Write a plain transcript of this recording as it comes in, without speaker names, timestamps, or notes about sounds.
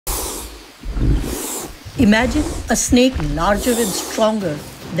Imagine a snake larger and stronger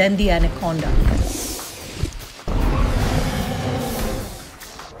than the anaconda.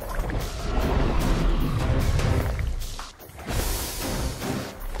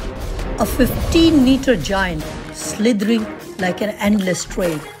 A 15-meter giant slithering like an endless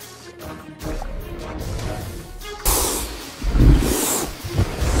train.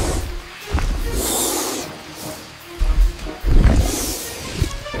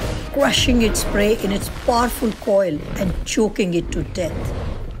 Crushing its prey in its powerful coil and choking it to death.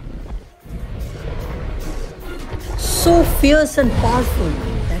 So fierce and powerful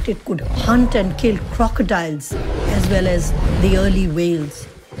that it could hunt and kill crocodiles as well as the early whales.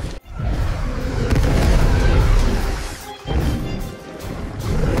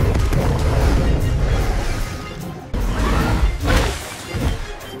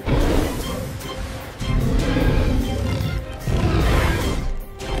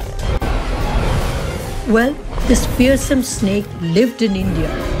 Well, this fearsome snake lived in India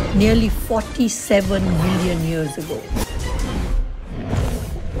nearly 47 million years ago.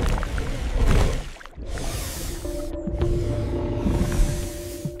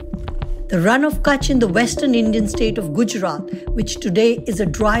 The run of Kutch in the western Indian state of Gujarat, which today is a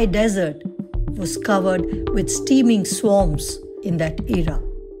dry desert, was covered with steaming swamps in that era.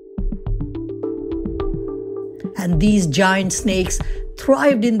 And these giant snakes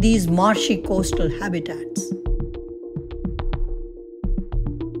thrived in these marshy coastal habitats.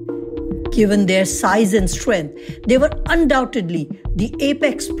 Given their size and strength, they were undoubtedly the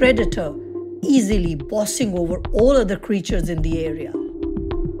apex predator, easily bossing over all other creatures in the area.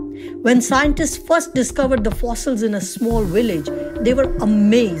 When scientists first discovered the fossils in a small village, they were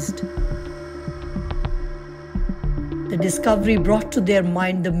amazed. The discovery brought to their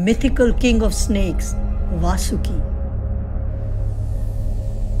mind the mythical king of snakes, Vasuki.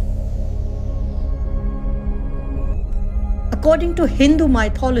 According to Hindu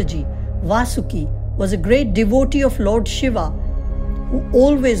mythology, Vasuki was a great devotee of Lord Shiva who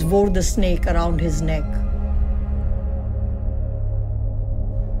always wore the snake around his neck.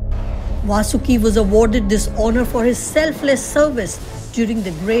 Vasuki was awarded this honor for his selfless service during the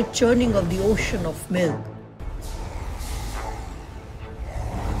great churning of the ocean of milk.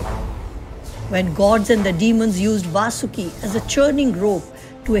 When gods and the demons used Vasuki as a churning rope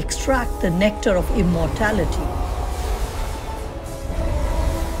to extract the nectar of immortality.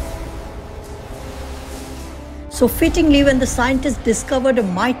 So fittingly, when the scientists discovered a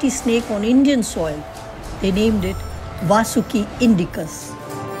mighty snake on Indian soil, they named it Vasuki indicus.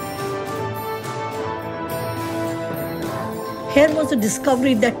 Here was a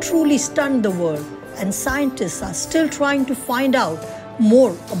discovery that truly stunned the world, and scientists are still trying to find out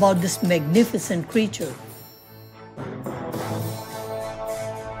more about this magnificent creature.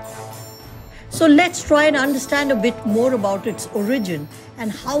 So let's try and understand a bit more about its origin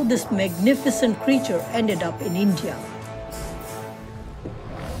and how this magnificent creature ended up in India.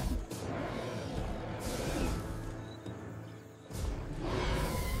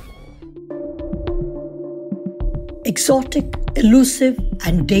 Exotic, elusive,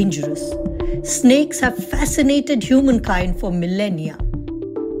 and dangerous, snakes have fascinated humankind for millennia.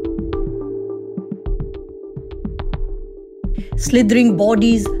 Slithering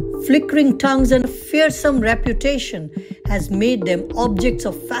bodies, flickering tongues, and a fearsome reputation has made them objects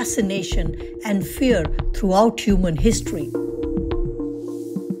of fascination and fear throughout human history.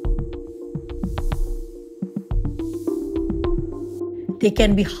 They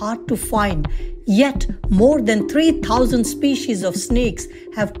can be hard to find, yet more than 3,000 species of snakes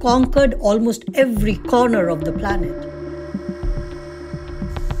have conquered almost every corner of the planet.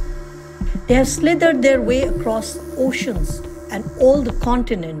 They have slithered their way across oceans and all the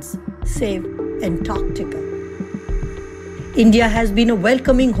continents save Antarctica. India has been a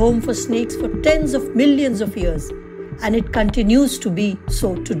welcoming home for snakes for tens of millions of years, and it continues to be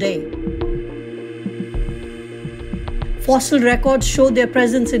so today. Fossil records show their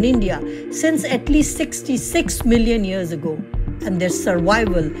presence in India since at least 66 million years ago, and their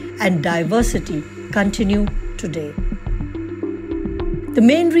survival and diversity continue today. The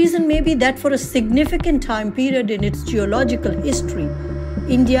main reason may be that for a significant time period in its geological history,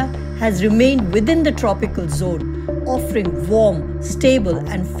 India has remained within the tropical zone, offering warm, stable,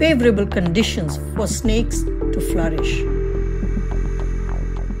 and favorable conditions for snakes to flourish.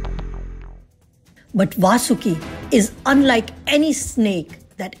 But Vasuki is unlike any snake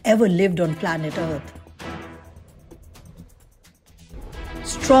that ever lived on planet Earth.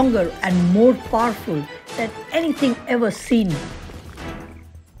 Stronger and more powerful than anything ever seen.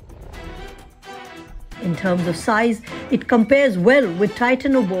 In terms of size, it compares well with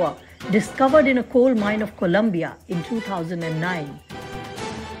Titanoboa discovered in a coal mine of Colombia in 2009.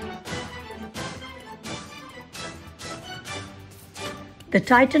 The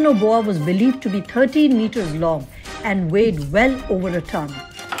titanoboa was believed to be 13 meters long and weighed well over a ton.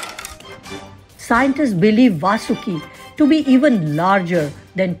 Scientists believe Vasuki to be even larger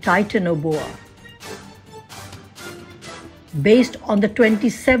than titanoboa. Based on the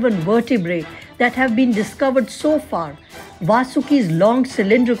 27 vertebrae that have been discovered so far, Vasuki's long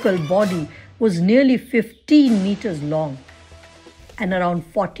cylindrical body was nearly 15 meters long and around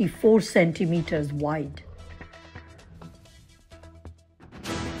 44 centimeters wide.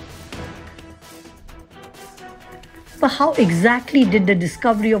 But how exactly did the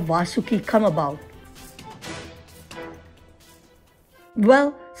discovery of Vasuki come about?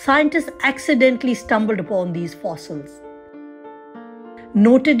 Well, scientists accidentally stumbled upon these fossils.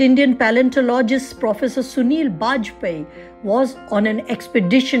 Noted Indian paleontologist Professor Sunil Bajpai was on an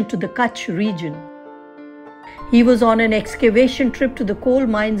expedition to the Kutch region. He was on an excavation trip to the coal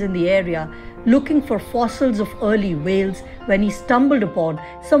mines in the area looking for fossils of early whales when he stumbled upon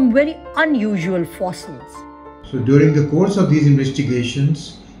some very unusual fossils. So during the course of these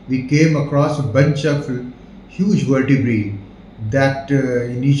investigations, we came across a bunch of huge vertebrae that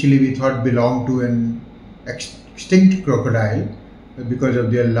initially we thought belonged to an extinct crocodile because of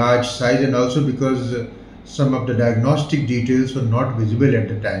their large size and also because some of the diagnostic details were not visible at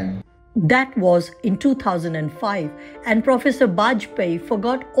the time. That was in 2005, and Professor Bajpai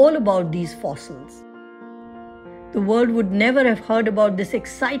forgot all about these fossils. The world would never have heard about this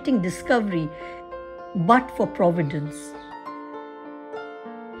exciting discovery but for providence.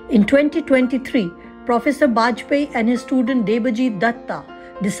 In 2023, Professor Bajpai and his student Debajit Datta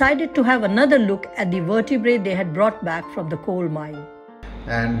decided to have another look at the vertebrae they had brought back from the coal mine.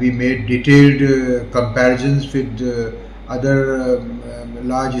 And we made detailed comparisons with other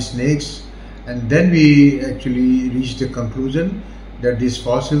large snakes, and then we actually reached the conclusion that these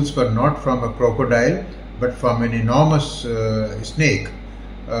fossils were not from a crocodile but from an enormous snake.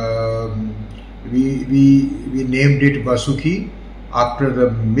 We named it Vasuki after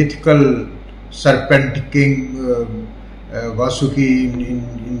the mythical serpent king Vasuki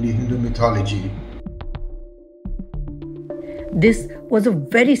in the Hindu mythology. This was a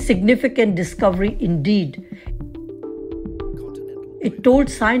very significant discovery indeed. It told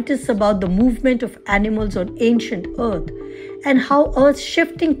scientists about the movement of animals on ancient Earth and how Earth's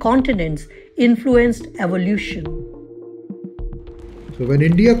shifting continents influenced evolution. So when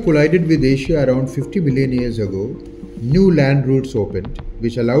India collided with Asia around 50 million years ago, new land routes opened,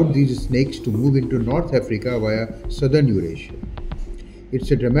 which allowed these snakes to move into North Africa via southern Eurasia.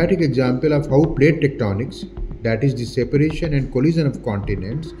 It's a dramatic example of how plate tectonics, that is the separation and collision of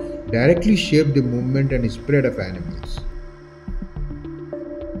continents, directly shaped the movement and spread of animals.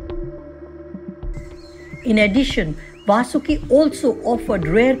 In addition, Vasuki also offered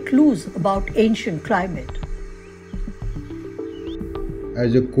rare clues about ancient climate.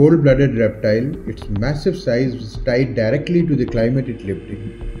 As a cold-blooded reptile, its massive size was tied directly to the climate it lived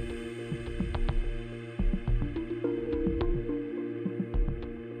in.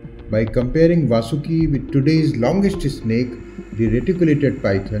 By comparing Vasuki with today's longest snake, the reticulated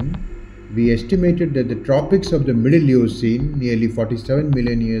python, we estimated that the tropics of the Middle Eocene, nearly 47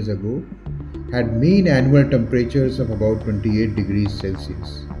 million years ago, had mean annual temperatures of about 28 degrees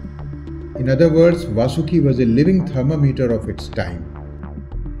Celsius. In other words, Vasuki was a living thermometer of its time.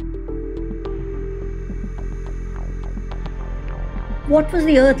 What was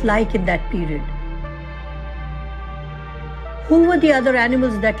the Earth like in that period? Who were the other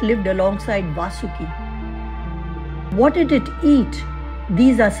animals that lived alongside Vasuki? What did it eat?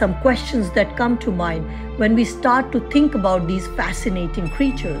 These are some questions that come to mind when we start to think about these fascinating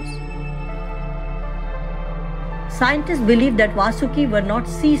creatures. Scientists believe that Vasuki were not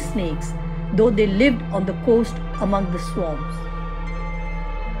sea snakes, though they lived on the coast among the swamps.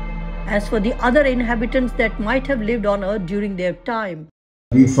 As for the other inhabitants that might have lived on Earth during their time,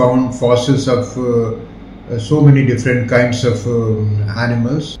 we found fossils of so many different kinds of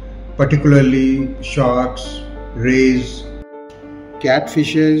animals, particularly sharks, rays,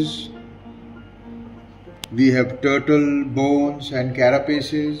 catfishes. We have turtle bones and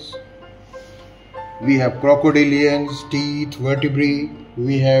carapaces. We have crocodilians, teeth, vertebrae.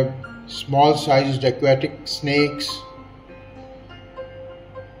 We have small sized aquatic snakes.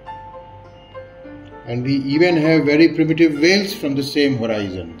 And we even have very primitive whales from the same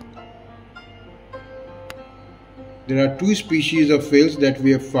horizon. There are two species of whales that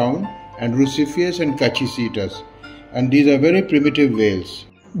we have found, Andrewsiphius and Cachycetus, and these are very primitive whales.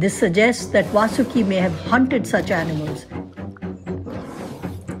 This suggests that Vasuki may have hunted such animals.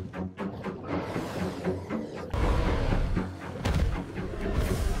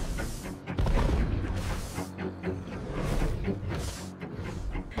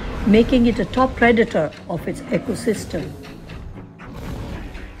 making it a top predator of its ecosystem.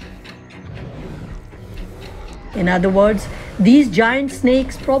 In other words, these giant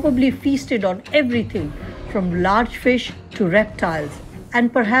snakes probably feasted on everything from large fish to reptiles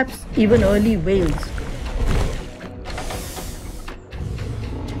and perhaps even early whales.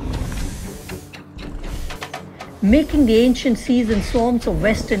 Making the ancient seas and swamps of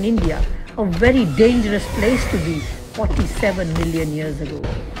Western India a very dangerous place to be 47 million years ago.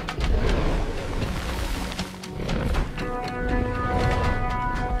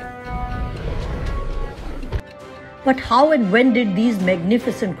 But how and when did these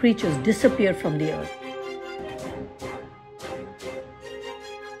magnificent creatures disappear from the earth?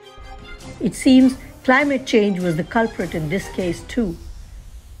 It seems climate change was the culprit in this case too.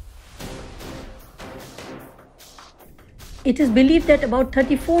 It is believed that about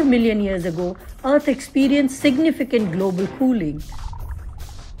 34 million years ago, Earth experienced significant global cooling.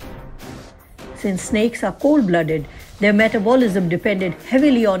 Since snakes are cold-blooded, their metabolism depended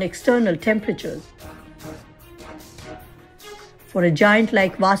heavily on external temperatures. For a giant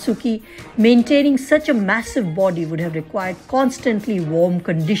like Vasuki, maintaining such a massive body would have required constantly warm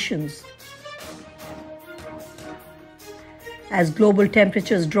conditions. As global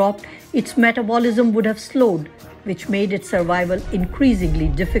temperatures dropped, its metabolism would have slowed, which made its survival increasingly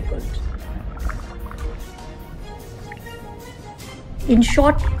difficult. In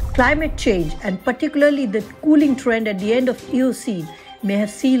short, climate change, and particularly the cooling trend at the end of Eocene, may have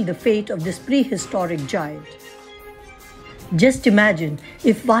sealed the fate of this prehistoric giant. Just imagine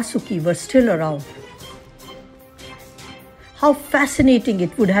if Vasuki were still around. How fascinating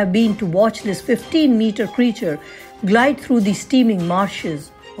it would have been to watch this 15-meter creature glide through the steaming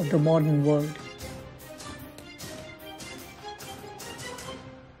marshes of the modern world.